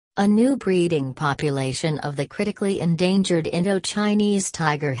A new breeding population of the critically endangered Indochinese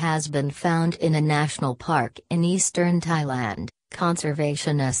tiger has been found in a national park in eastern Thailand,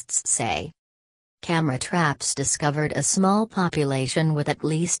 conservationists say. Camera traps discovered a small population with at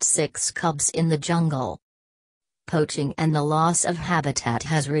least 6 cubs in the jungle. Poaching and the loss of habitat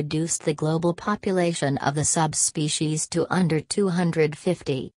has reduced the global population of the subspecies to under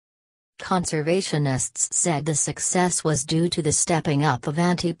 250. Conservationists said the success was due to the stepping up of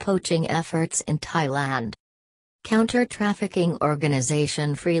anti-poaching efforts in Thailand. Counter-trafficking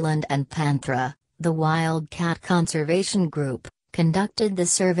organization Freeland and Panthra, the wildcat conservation group, conducted the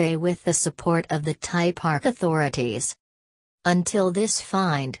survey with the support of the Thai park authorities. Until this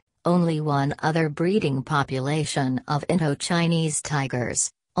find, only one other breeding population of Indochinese tigers,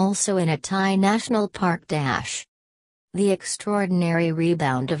 also in a Thai national park. The extraordinary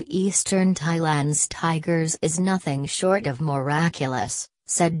rebound of eastern Thailand's tigers is nothing short of miraculous,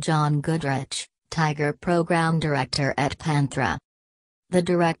 said John Goodrich, Tiger Program Director at Panthra. The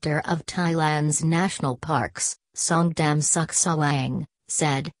director of Thailand's national parks, Songdam Suksawang,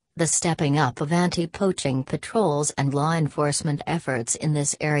 said, "The stepping up of anti-poaching patrols and law enforcement efforts in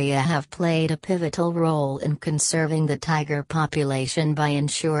this area have played a pivotal role in conserving the tiger population by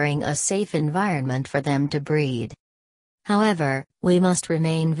ensuring a safe environment for them to breed. However, we must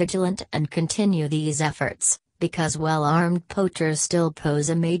remain vigilant and continue these efforts, because well-armed poachers still pose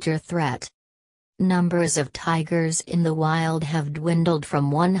a major threat." Numbers of tigers in the wild have dwindled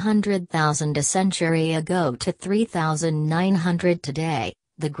from 100,000 a century ago to 3,900 today,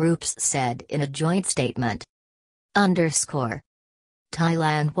 the groups said in a joint statement.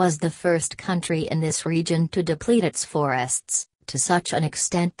 Thailand was the first country in this region to deplete its forests, to such an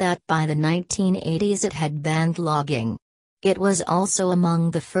extent that by the 1980s it had banned logging. It was also among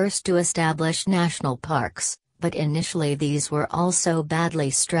the first to establish national parks, but initially these were also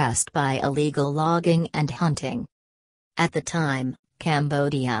badly stressed by illegal logging and hunting. At the time,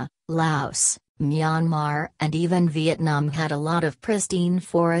 Cambodia, Laos, Myanmar and even Vietnam had a lot of pristine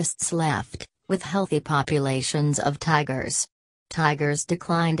forests left, with healthy populations of tigers. Tigers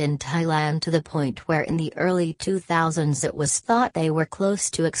declined in Thailand to the point where in the early 2000s it was thought they were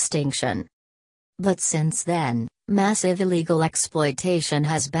close to extinction. But since then, massive illegal exploitation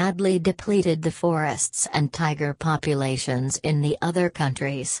has badly depleted the forests and tiger populations in the other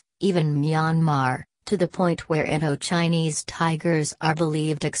countries, even Myanmar, to the point where Indochinese tigers are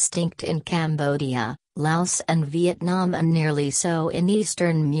believed extinct in Cambodia, Laos and Vietnam and nearly so in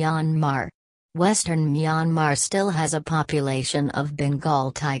eastern Myanmar. Western Myanmar still has a population of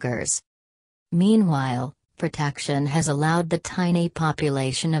Bengal tigers. Meanwhile, protection has allowed the tiny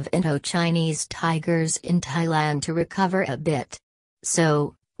population of Indochinese tigers in Thailand to recover a bit.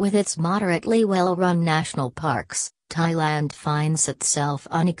 So, with its moderately well-run national parks, Thailand finds itself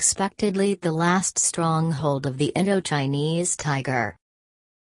unexpectedly the last stronghold of the Indochinese tiger.